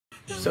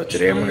So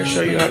today I'm going to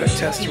show you how to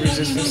test the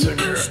resistance of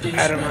your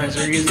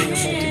atomizer using a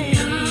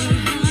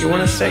multimeter. You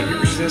want to set your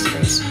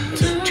resistance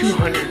to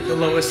 200, the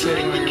lowest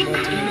setting on your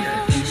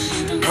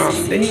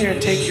multimeter. Then you're going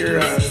to take your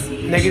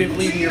negative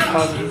lead and your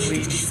positive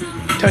lead,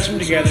 touch them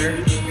together,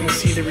 and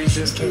see the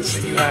resistance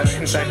that you have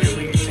inside your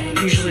lead.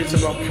 Usually it's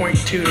about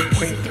 0.2 to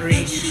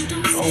 0.3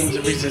 ohms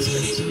of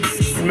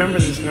resistance. Remember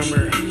this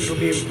number, it'll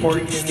be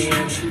important in the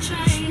end.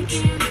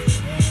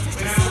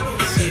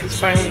 See, it's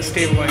finally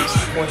stabilized to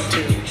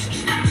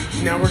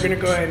 0.2. Now we're going to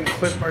go ahead and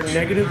clip our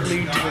negative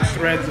lead to the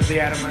threads of the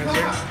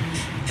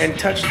atomizer and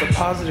touch the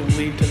positive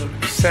lead to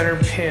the center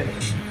pin.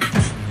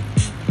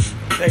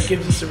 That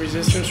gives us a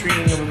resistance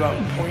reading of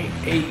about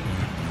 0.8.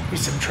 We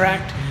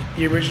subtract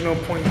the original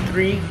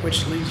 0.3,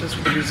 which leaves us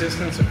with a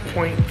resistance of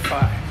 0.5.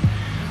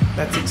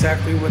 That's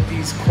exactly what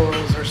these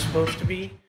coils are supposed to be.